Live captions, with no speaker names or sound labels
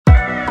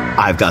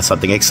I've got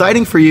something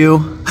exciting for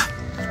you.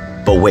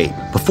 But wait,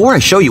 before I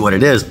show you what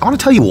it is, I want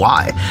to tell you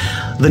why.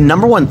 The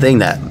number one thing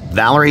that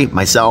Valerie,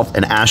 myself,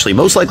 and Ashley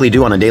most likely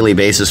do on a daily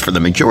basis for the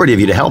majority of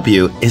you to help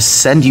you is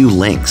send you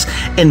links.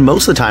 And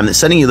most of the time,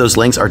 sending you those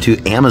links are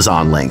to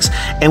Amazon links.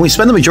 And we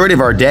spend the majority of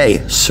our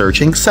day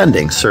searching,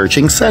 sending,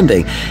 searching,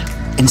 sending.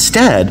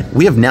 Instead,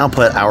 we have now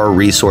put our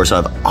resource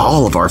of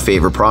all of our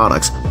favorite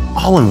products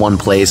all in one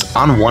place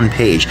on one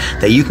page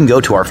that you can go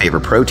to our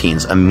favorite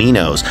proteins,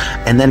 aminos,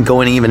 and then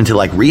going even into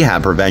like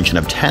rehab prevention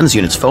of TENS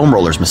units, foam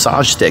rollers,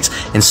 massage sticks,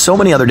 and so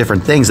many other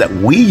different things that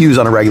we use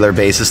on a regular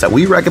basis that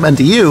we recommend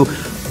to you,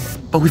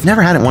 but we've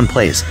never had it in one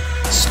place.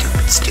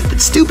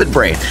 Stupid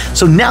brain.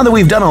 So now that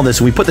we've done all this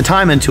and we put the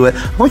time into it,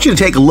 I want you to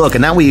take a look,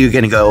 and that way you're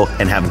gonna go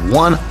and have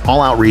one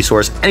all-out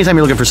resource. Anytime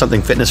you're looking for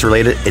something fitness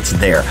related, it's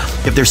there.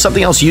 If there's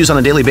something else you use on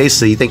a daily basis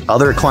that you think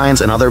other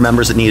clients and other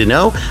members that need to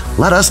know,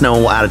 let us know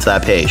and we'll add it to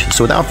that page.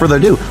 So without further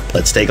ado,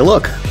 let's take a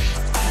look.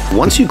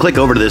 Once you click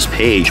over to this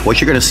page,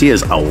 what you're going to see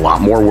is a lot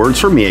more words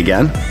from me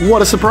again.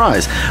 What a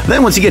surprise.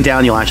 Then once you get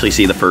down, you'll actually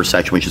see the first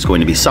section, which is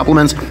going to be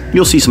supplements.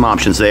 You'll see some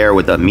options there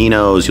with the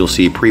aminos. You'll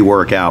see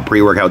pre-workout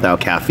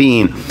without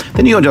caffeine.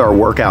 Then you go to our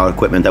workout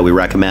equipment that we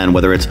recommend,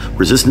 whether it's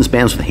resistance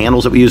bands with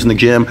handles that we use in the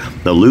gym,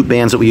 the loop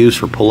bands that we use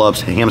for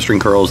pull-ups,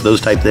 hamstring curls,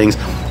 those type things,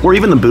 or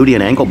even the booty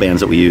and ankle bands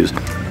that we use.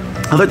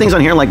 Other things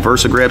on here like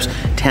Versa Grips,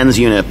 TENS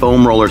unit,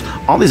 foam rollers,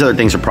 all these other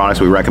things are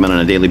products we recommend on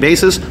a daily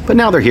basis, but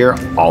now they're here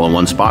all in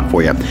one spot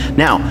for you.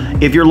 Now,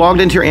 if you're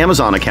logged into your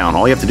Amazon account,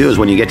 all you have to do is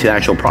when you get to the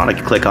actual product,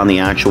 you click on the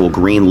actual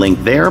green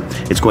link there.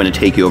 It's going to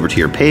take you over to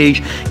your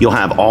page. You'll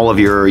have all of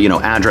your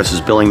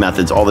addresses, billing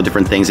methods, all the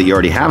different things that you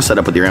already have set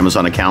up with your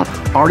Amazon account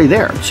already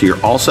there. So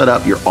you're all set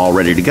up, you're all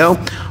ready to go.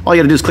 All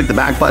you gotta do is click the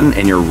back button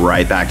and you're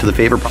right back to the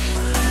favorite product.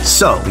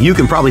 So you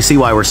can probably see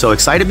why we're so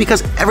excited,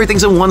 because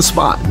everything's in one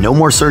spot. No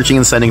more searching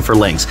and sending for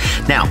links.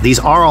 Now, these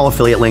are all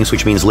affiliate links,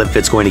 which means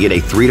LiveFit's going to get a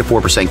 3 to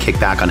 4%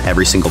 kickback on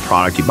every single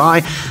product you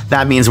buy.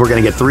 That means we're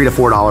going to get $3 to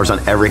 $4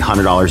 on every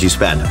 $100 you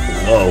spend.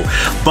 Whoa.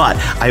 But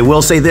I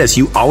will say this,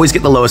 you always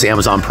get the lowest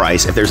Amazon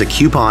price. If there's a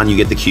coupon, you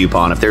get the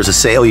coupon. If there's a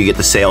sale, you get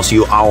the sale. So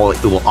you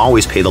will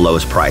always pay the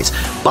lowest price.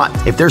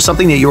 But if there's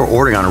something that you're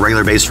ordering on a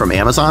regular basis from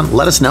Amazon,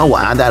 let us know. We'll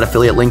add that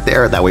affiliate link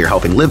there. That way you're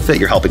helping LiveFit,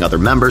 you're helping other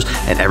members,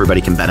 and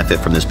everybody can benefit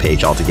from this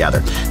page altogether.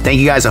 Thank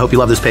you guys. I hope you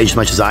love this page as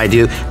much as I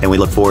do, and we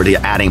look forward to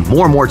adding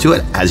more and more to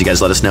it as you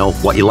guys let us know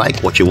what you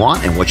like, what you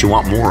want, and what you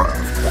want more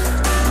of.